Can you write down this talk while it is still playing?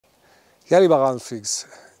Ja, lieber Rasenfreaks,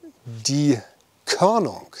 die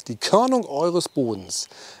Körnung eures Bodens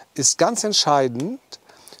ist ganz entscheidend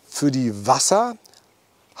für die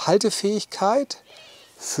Wasserhaltefähigkeit,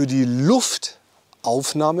 für die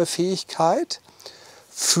Luftaufnahmefähigkeit,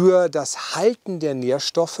 für das Halten der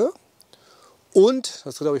Nährstoffe und,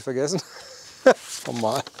 das habe ich vergessen,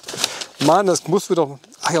 normal. Mann, das muss wir doch,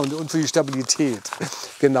 ach ja, und für die Stabilität.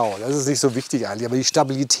 Genau, das ist nicht so wichtig eigentlich, aber die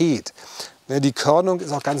Stabilität. Die Körnung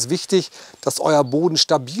ist auch ganz wichtig, dass euer Boden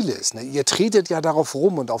stabil ist. Ihr tretet ja darauf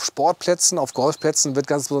rum und auf Sportplätzen, auf Golfplätzen wird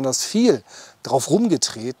ganz besonders viel drauf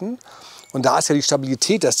rumgetreten. Und da ist ja die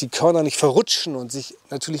Stabilität, dass die Körner nicht verrutschen und sich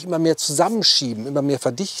natürlich immer mehr zusammenschieben, immer mehr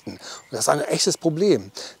verdichten. Und das ist ein echtes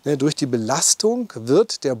Problem. Durch die Belastung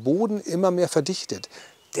wird der Boden immer mehr verdichtet.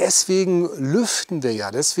 Deswegen lüften wir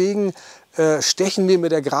ja, deswegen stechen wir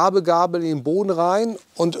mit der Grabegabel in den Boden rein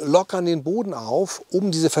und lockern den Boden auf, um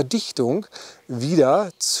diese Verdichtung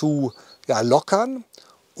wieder zu lockern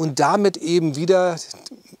und damit eben wieder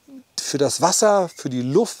für das Wasser, für die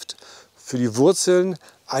Luft, für die Wurzeln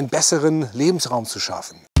einen besseren Lebensraum zu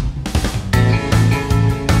schaffen.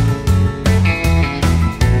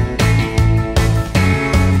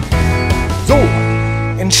 So,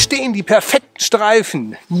 entstehen die perfekten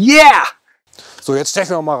Streifen. Yeah! So, jetzt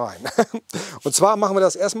stechen wir mal rein. Und zwar machen wir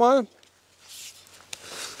das erstmal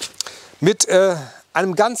mit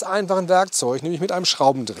einem ganz einfachen Werkzeug, nämlich mit einem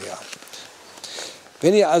Schraubendreher.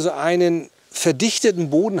 Wenn ihr also einen verdichteten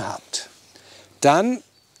Boden habt, dann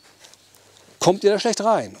kommt ihr da schlecht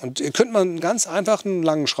rein. Und ihr könnt mal einen ganz einfachen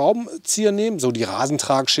langen Schraubenzieher nehmen, so die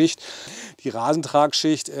Rasentragschicht. Die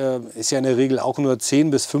Rasentragschicht ist ja in der Regel auch nur 10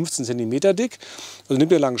 bis 15 cm dick. Also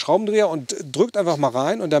nehmt ihr einen langen Schraubendreher und drückt einfach mal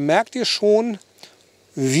rein und dann merkt ihr schon,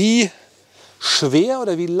 wie schwer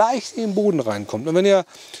oder wie leicht ihr in den Boden reinkommt. Und wenn ihr,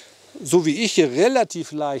 so wie ich, hier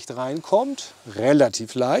relativ leicht reinkommt,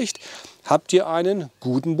 relativ leicht, habt ihr einen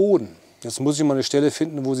guten Boden. Jetzt muss ich mal eine Stelle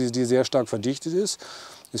finden, wo die sehr stark verdichtet ist.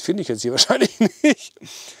 Das finde ich jetzt hier wahrscheinlich nicht.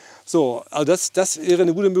 So, also das wäre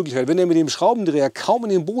eine gute Möglichkeit. Wenn ihr mit dem Schraubendreher kaum in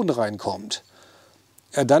den Boden reinkommt,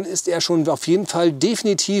 dann ist er schon auf jeden Fall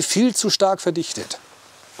definitiv viel zu stark verdichtet.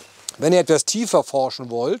 Wenn ihr etwas tiefer forschen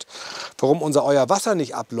wollt, warum euer Wasser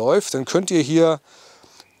nicht abläuft, dann könnt ihr hier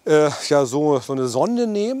so eine Sonde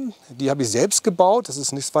nehmen. Die habe ich selbst gebaut. Das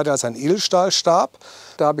ist nichts weiter als ein Edelstahlstab.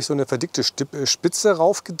 Da habe ich so eine verdickte Spitze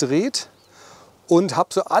raufgedreht und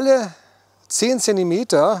habe so alle 10 cm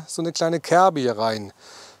so eine kleine Kerbe hier rein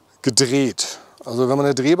gedreht. Also wenn man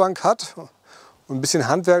eine Drehbank hat und ein bisschen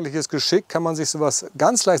handwerkliches Geschick, kann man sich sowas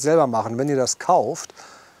ganz leicht selber machen, wenn ihr das kauft.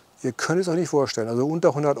 Ihr könnt es euch nicht vorstellen, also unter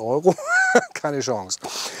 100 €, keine Chance.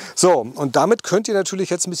 So, und damit könnt ihr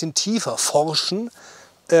natürlich jetzt ein bisschen tiefer forschen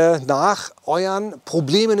nach euren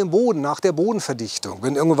Problemen im Boden, nach der Bodenverdichtung.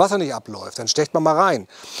 Wenn irgendwo Wasser nicht abläuft, dann stecht man mal rein.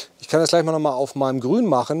 Ich kann das gleich mal noch mal auf meinem Grün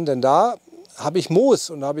machen, denn da habe ich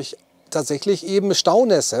Moos und da habe ich tatsächlich eben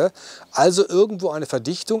Staunässe, also irgendwo eine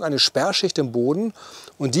Verdichtung, eine Sperrschicht im Boden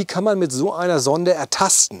und die kann man mit so einer Sonde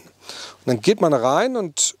ertasten. Und dann geht man rein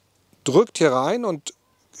und drückt hier rein und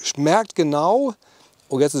merkt genau,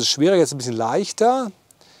 oh, jetzt ist es schwerer, jetzt ist es ein bisschen leichter,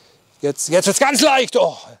 jetzt wird es ganz leicht,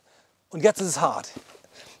 oh, und jetzt ist es hart.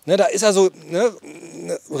 Da ist also eine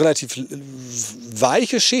relativ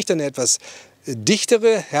weiche Schicht, eine etwas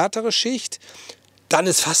dichtere, härtere Schicht. Dann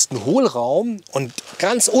ist fast ein Hohlraum und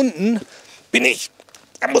ganz unten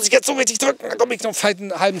da muss ich jetzt so richtig drücken, da komme ich noch vielleicht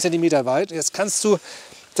einen halben Zentimeter weit. Jetzt kannst du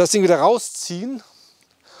das Ding wieder rausziehen.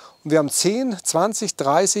 Und wir haben 10, 20,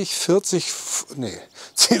 30, 40,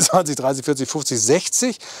 10, 20, 30, 40, 50,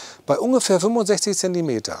 60. Bei ungefähr 65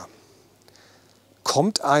 cm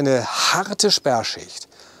kommt eine harte Sperrschicht.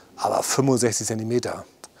 Aber 65 cm,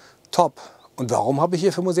 top. Und warum habe ich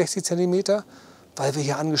hier 65 cm? Weil wir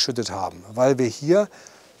hier angeschüttet haben. Weil wir hier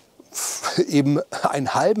eben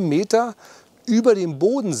einen halben Meter über dem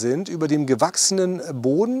Boden sind, über dem gewachsenen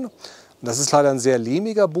Boden. Und das ist leider ein sehr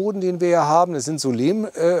lehmiger Boden, den wir hier haben. Es sind so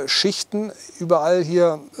Lehmschichten überall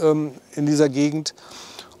hier in dieser Gegend.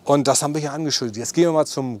 Und das haben wir hier angeschüttet. Jetzt gehen wir mal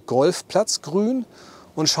zum Golfplatzgrün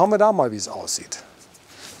und schauen wir da mal, wie es aussieht.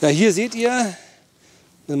 Ja, hier seht ihr,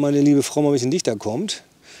 wenn meine liebe Frau mal ein bisschen dichter kommt,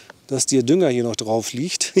 dass der Dünger hier noch drauf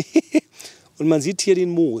liegt. Und man sieht hier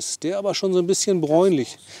den Moos, der aber schon so ein bisschen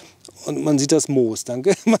bräunlich. Und man sieht das Moos,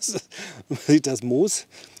 danke. Man sieht das Moos,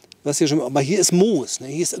 was hier schon, aber hier ist Moos,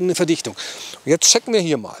 hier ist irgendeine Verdichtung. Und jetzt checken wir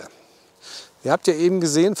hier mal. Ihr habt ja eben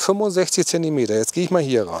gesehen, 65 cm. Jetzt gehe ich mal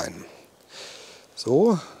hier rein.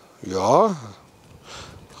 So, ja,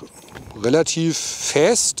 relativ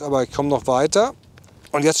fest, aber ich komme noch weiter.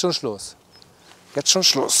 Und jetzt schon Schluss. Jetzt schon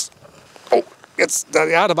Schluss. Oh, jetzt,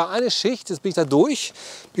 da war eine Schicht, jetzt bin ich da durch,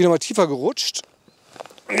 bin noch mal tiefer gerutscht.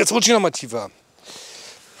 Und jetzt rutsche ich noch mal tiefer.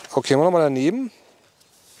 Okay, machen wir noch mal daneben.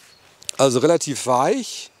 Also relativ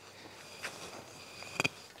weich.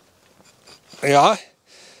 Ja,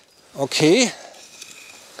 okay.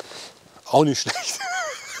 Auch nicht schlecht.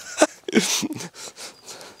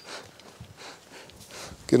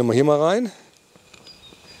 Gehen wir mal hier mal rein.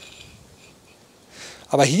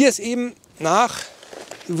 Aber hier ist eben nach,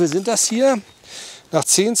 wie viel sind das hier? Nach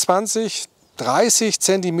 10, 20, 30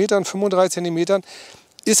 Zentimetern, 35 Zentimetern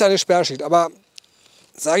ist eine Sperrschicht. Aber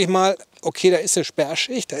sage ich mal, okay, da ist eine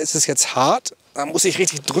Sperrschicht, da ist es jetzt hart, da muss ich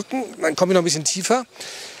richtig drücken, dann komme ich noch ein bisschen tiefer.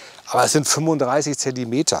 Aber es sind 35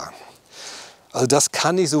 Zentimeter. Also das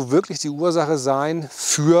kann nicht so wirklich die Ursache sein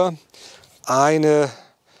für eine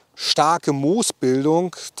starke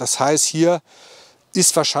Moosbildung. Das heißt, hier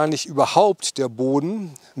ist wahrscheinlich überhaupt der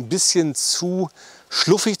Boden ein bisschen zu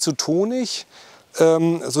schluffig, zu tonig,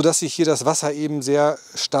 sodass sich hier das Wasser eben sehr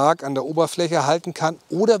stark an der Oberfläche halten kann.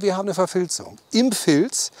 Oder wir haben eine Verfilzung. Im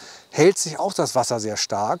Filz hält sich auch das Wasser sehr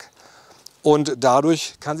stark und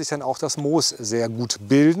dadurch kann sich dann auch das Moos sehr gut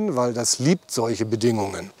bilden, weil das liebt solche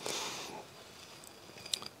Bedingungen.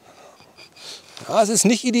 Ja, es ist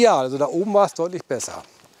nicht ideal, also da oben war es deutlich besser.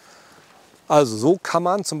 Also so kann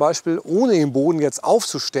man zum Beispiel, ohne den Boden jetzt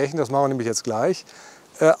aufzustechen, das machen wir nämlich jetzt gleich,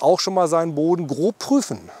 auch schon mal seinen Boden grob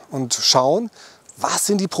prüfen und schauen, was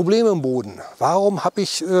sind die Probleme im Boden? Warum habe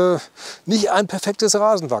ich nicht ein perfektes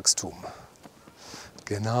Rasenwachstum?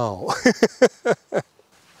 Genau.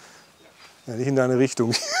 Ja, nicht in deine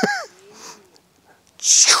Richtung.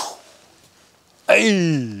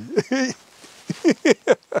 Ey.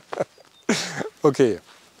 Okay.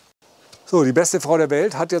 So, die beste Frau der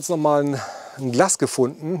Welt hat jetzt noch mal ein Glas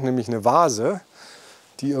gefunden, nämlich eine Vase,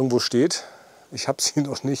 die irgendwo steht. Ich habe sie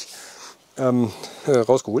noch nicht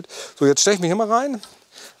rausgeholt. So, jetzt stelle ich mich hier mal rein.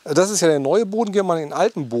 Das ist ja der neue Boden, gehen wir mal in den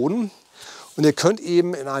alten Boden. Und ihr könnt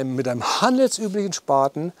eben mit einem handelsüblichen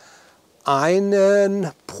Spaten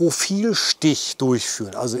einen Profilstich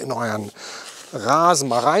durchführen. Also in euren Rasen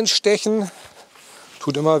mal reinstechen.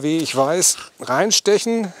 Tut immer weh, ich weiß.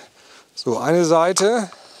 Reinstechen. So, eine Seite.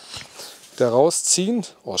 Da rausziehen.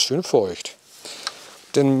 Oh, ist schön feucht.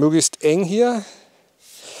 Dann möglichst eng hier.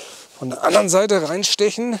 Von der anderen Seite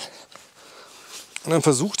reinstechen. Und dann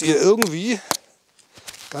versucht ihr irgendwie,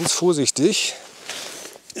 ganz vorsichtig,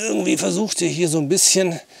 irgendwie versucht ihr hier so ein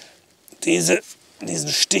bisschen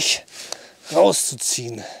diesen Stich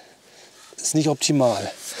rauszuziehen. Ist nicht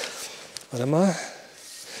optimal. Warte mal.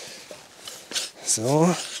 So.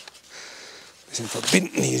 Ein bisschen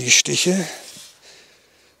verbinden hier die Stiche.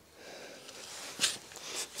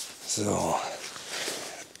 So.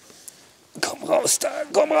 Komm raus da,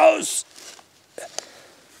 komm raus!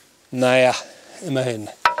 Naja, immerhin.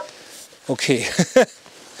 Okay.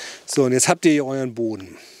 So, und jetzt habt ihr hier euren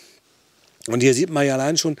Boden. Und hier sieht man ja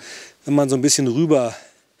allein schon, wenn man so ein bisschen rüber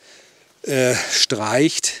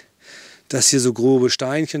streicht, dass hier so grobe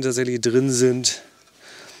Steinchen tatsächlich drin sind.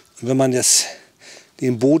 Und wenn man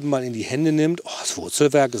den Boden mal in die Hände nimmt, oh, das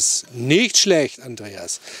Wurzelwerk ist nicht schlecht,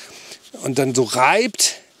 Andreas. Und dann so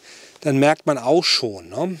reibt, dann merkt man auch schon,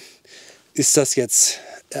 ne? Ist das jetzt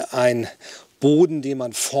ein Boden, den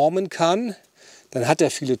man formen kann, dann hat er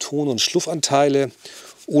viele Ton- und Schluffanteile.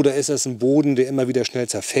 Oder ist das ein Boden, der immer wieder schnell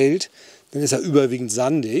zerfällt, dann ist er überwiegend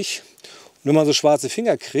sandig. Und wenn man so schwarze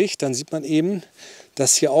Finger kriegt, dann sieht man eben,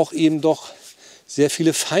 dass hier auch eben doch sehr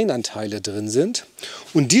viele Feinanteile drin sind.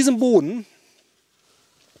 Und diesen Boden,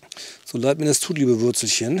 so leid mir das tut, liebe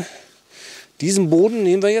Würzelchen, diesen Boden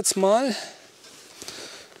nehmen wir jetzt mal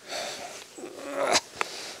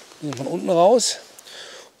von unten raus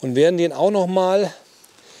und werden den auch noch mal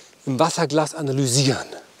im Wasserglas analysieren.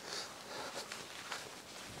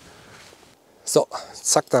 So,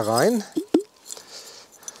 zack, da rein.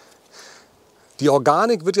 Die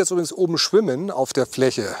Organik wird jetzt übrigens oben schwimmen auf der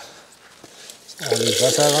Fläche. So,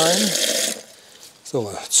 Wasser rein.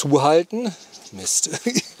 So, zuhalten. Mist.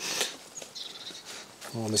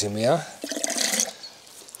 Noch ein bisschen mehr.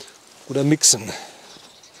 Oder mixen.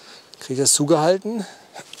 Kriege ich das zugehalten?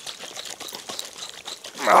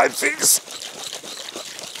 Halbwegs.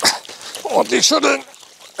 Ordentlich schütteln.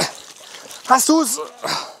 Hast du es?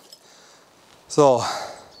 So.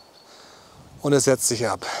 Und es setzt sich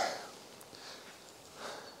ab.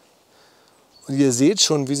 Und ihr seht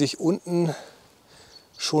schon, wie sich unten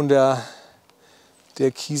schon der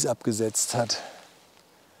Kies abgesetzt hat.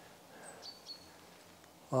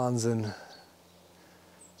 Wahnsinn.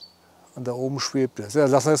 Und da oben schwebt es. Ja,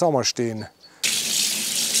 lassen wir das auch mal stehen.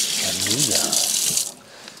 Ja, mega.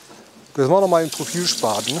 Jetzt machen wir noch mal den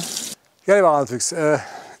Profilspaten. Ja, lieber Rasenfreaks,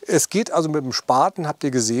 es geht also mit dem Spaten, habt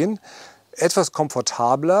ihr gesehen. Etwas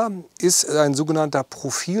komfortabler ist ein sogenannter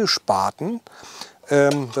Profilspaten.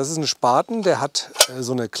 Das ist ein Spaten, der hat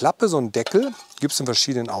so eine Klappe, so einen Deckel. Gibt es in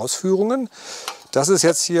verschiedenen Ausführungen. Das ist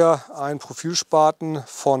jetzt hier ein Profilspaten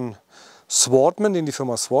von Swartman, den die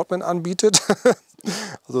Firma Swartman anbietet.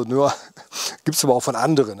 Also nur gibt es aber auch von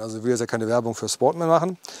anderen. Also ich will jetzt ja keine Werbung für Swartman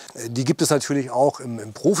machen. Die gibt es natürlich auch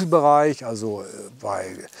im Profibereich, also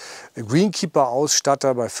bei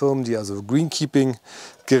Greenkeeper-Ausstatter, bei Firmen, die also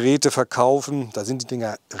Greenkeeping-Geräte verkaufen. Da sind die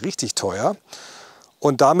Dinger richtig teuer.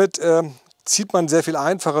 Und damit zieht man sehr viel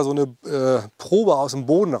einfacher so eine Probe aus dem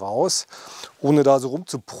Boden raus, ohne da so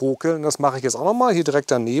rumzuprokeln. Das mache ich jetzt auch noch mal hier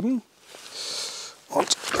direkt daneben. Und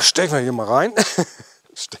stecken wir hier mal rein.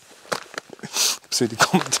 Ich sehe die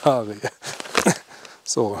Kommentare hier.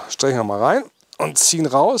 So, stecken wir mal rein und ziehen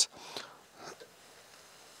raus.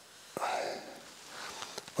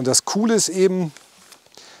 Und das Coole ist eben,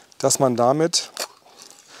 dass man damit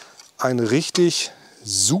ein richtig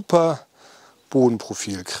super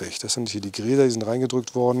Bodenprofil kriegt. Das sind hier die Gräser, die sind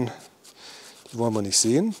reingedrückt worden. Die wollen wir nicht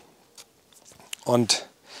sehen. Und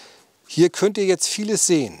hier könnt ihr jetzt vieles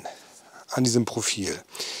sehen an diesem Profil.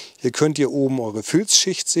 Hier könnt ihr oben eure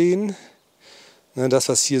Filzschicht sehen. Das,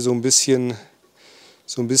 was hier so ein bisschen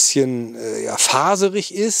ja,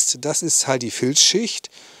 faserig ist, das ist halt die Filzschicht.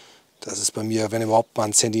 Das ist bei mir, wenn überhaupt, mal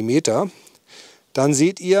 1 Zentimeter. Dann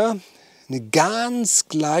seht ihr eine ganz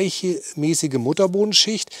gleichmäßige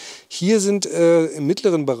Mutterbodenschicht. Hier sind im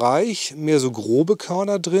mittleren Bereich mehr so grobe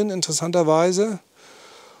Körner drin, interessanterweise.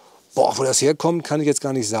 Boah, wo das herkommt, kann ich jetzt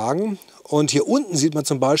gar nicht sagen. Und hier unten sieht man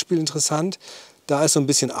zum Beispiel interessant, da ist so ein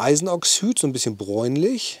bisschen Eisenoxid, so ein bisschen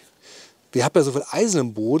bräunlich. Wir haben ja so viel Eisen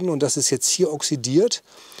im Boden und das ist jetzt hier oxidiert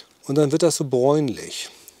und dann wird das so bräunlich.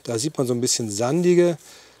 Da sieht man so ein bisschen sandige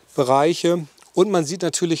Bereiche und man sieht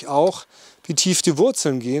natürlich auch, wie tief die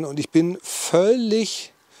Wurzeln gehen und ich bin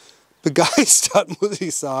völlig begeistert, muss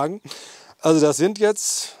ich sagen. Also das sind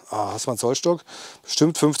jetzt, hast du mal einen Zollstock,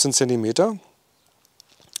 bestimmt 15 Zentimeter.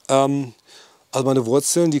 Also meine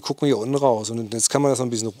Wurzeln, die gucken hier unten raus und jetzt kann man das noch ein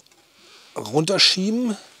bisschen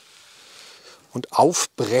runterschieben und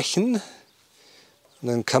aufbrechen. Und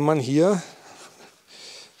dann kann man hier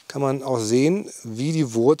auch sehen, wie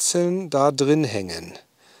die Wurzeln da drin hängen.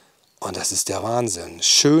 Und das ist der Wahnsinn.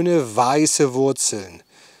 Schöne weiße Wurzeln.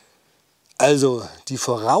 Also die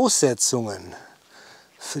Voraussetzungen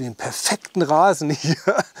für den perfekten Rasen hier,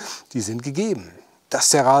 die sind gegeben. Dass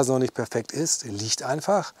der Rasen noch nicht perfekt ist, liegt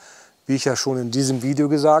einfach, wie ich ja schon in diesem Video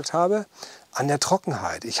gesagt habe, an der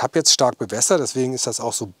Trockenheit. Ich habe jetzt stark bewässert, deswegen ist das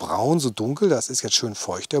auch so braun, so dunkel. Das ist jetzt schön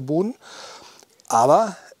feucht, der Boden.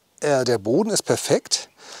 Aber der Boden ist perfekt.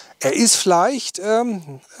 Er ist vielleicht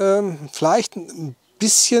ein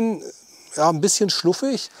bisschen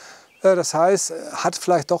schluffig. Das heißt, hat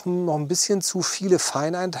vielleicht doch noch ein bisschen zu viele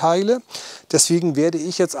Feinanteile. Deswegen werde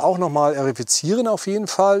ich jetzt auch noch mal erifizieren, auf jeden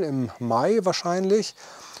Fall, im Mai wahrscheinlich.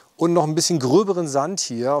 Und noch ein bisschen gröberen Sand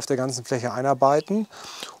hier auf der ganzen Fläche einarbeiten,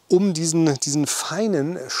 um diesen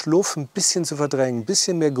feinen Schluff ein bisschen zu verdrängen. Ein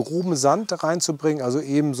bisschen mehr groben Sand reinzubringen, also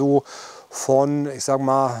eben so von, ich sag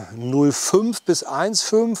mal, 0,5 bis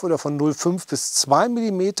 1,5 oder von 0,5 bis 2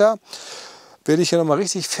 mm werde ich hier noch mal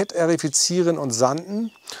richtig fett erifizieren und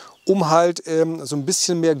sanden, um halt so ein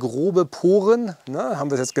bisschen mehr grobe Poren, ne,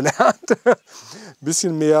 haben wir es jetzt gelernt, ein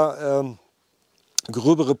bisschen mehr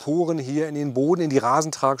gröbere Poren hier in den Boden, in die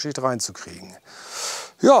Rasentragschicht reinzukriegen.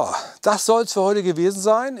 Ja, das soll es für heute gewesen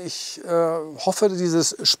sein. Ich hoffe,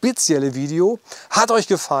 dieses spezielle Video hat euch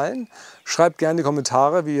gefallen. Schreibt gerne in die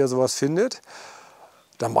Kommentare, wie ihr sowas findet.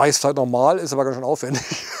 Dann mache ich es vielleicht nochmal, ist aber ganz schön aufwendig.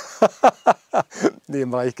 Nee,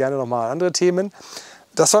 mache ich gerne nochmal andere Themen.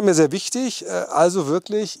 Das war mir sehr wichtig. Also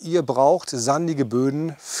wirklich, ihr braucht sandige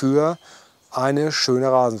Böden für eine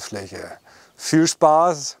schöne Rasenfläche. Viel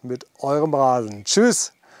Spaß mit eurem Rasen.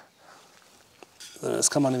 Tschüss!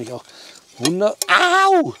 Das kann man nämlich auch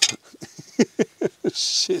Au!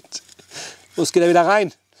 Shit. Los, geht er wieder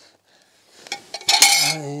rein.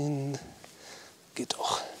 Nein. Geht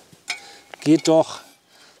doch. Geht doch.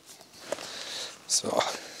 So.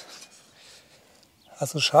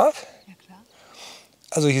 Hast du es scharf? Ja, klar.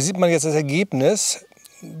 Also hier sieht man jetzt das Ergebnis.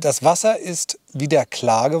 Das Wasser ist wieder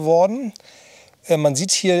klar geworden. Man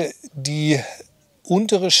sieht hier die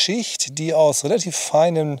untere Schicht, die aus relativ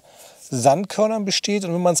feinen Sandkörnern besteht.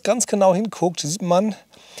 Und wenn man es ganz genau hinguckt, sieht man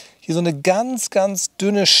hier so eine ganz, ganz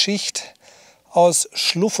dünne Schicht aus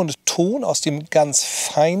Schluff und Ton, aus dem ganz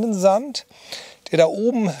feinen Sand, der da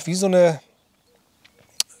oben wie so eine,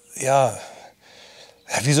 ja,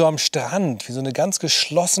 wie so am Strand, wie so eine ganz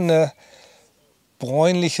geschlossene,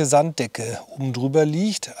 bräunliche Sanddecke oben drüber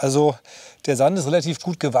liegt. Also der Sand ist relativ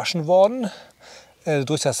gut gewaschen worden.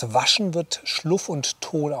 Durch das Waschen wird Schluff und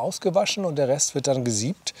Ton ausgewaschen und der Rest wird dann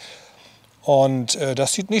gesiebt. Und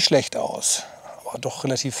das sieht nicht schlecht aus, aber doch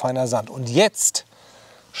relativ feiner Sand. Und jetzt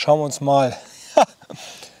schauen wir uns mal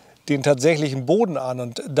den tatsächlichen Boden an.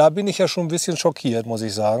 Und da bin ich ja schon ein bisschen schockiert, muss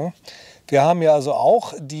ich sagen. Wir haben ja also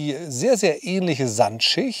auch die sehr, sehr ähnliche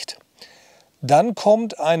Sandschicht. Dann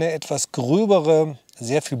kommt eine etwas gröbere,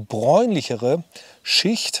 sehr viel bräunlichere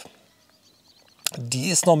Schicht. Die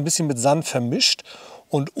ist noch ein bisschen mit Sand vermischt.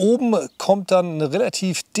 Und oben kommt dann eine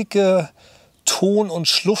relativ dicke Ton- und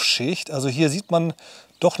Schluffschicht. Also hier sieht man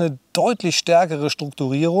doch eine deutlich stärkere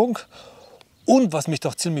Strukturierung. Und was mich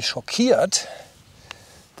doch ziemlich schockiert,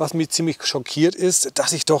 ist,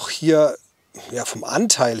 dass ich doch hier ja, vom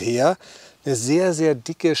Anteil her eine sehr, sehr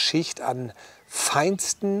dicke Schicht an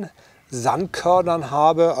feinsten Sandkörnern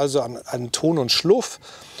habe, also an Ton und Schluff.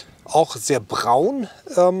 Auch sehr braun.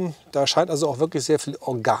 Da scheint also auch wirklich sehr viel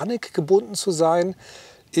Organik gebunden zu sein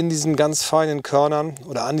in diesen ganz feinen Körnern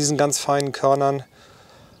oder an diesen ganz feinen Körnern.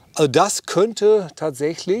 Also das könnte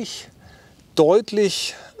tatsächlich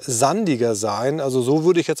deutlich sandiger sein. Also so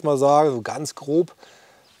würde ich jetzt mal sagen, so ganz grob.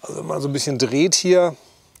 Also wenn man so ein bisschen dreht hier,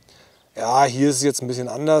 ja, hier ist es jetzt ein bisschen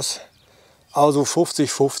anders. Also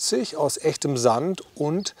 50-50 aus echtem Sand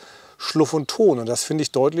und Schluff und Ton. Und das finde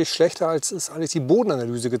ich deutlich schlechter, als es eigentlich die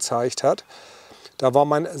Bodenanalyse gezeigt hat. Da war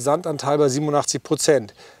mein Sandanteil bei 87%.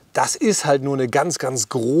 Das ist halt nur eine ganz, ganz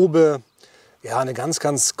grobe, ja, eine ganz,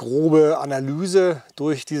 ganz grobe Analyse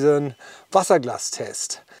durch diesen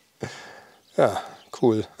Wasserglastest. Ja,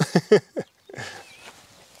 cool.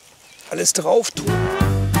 Alles drauf tun.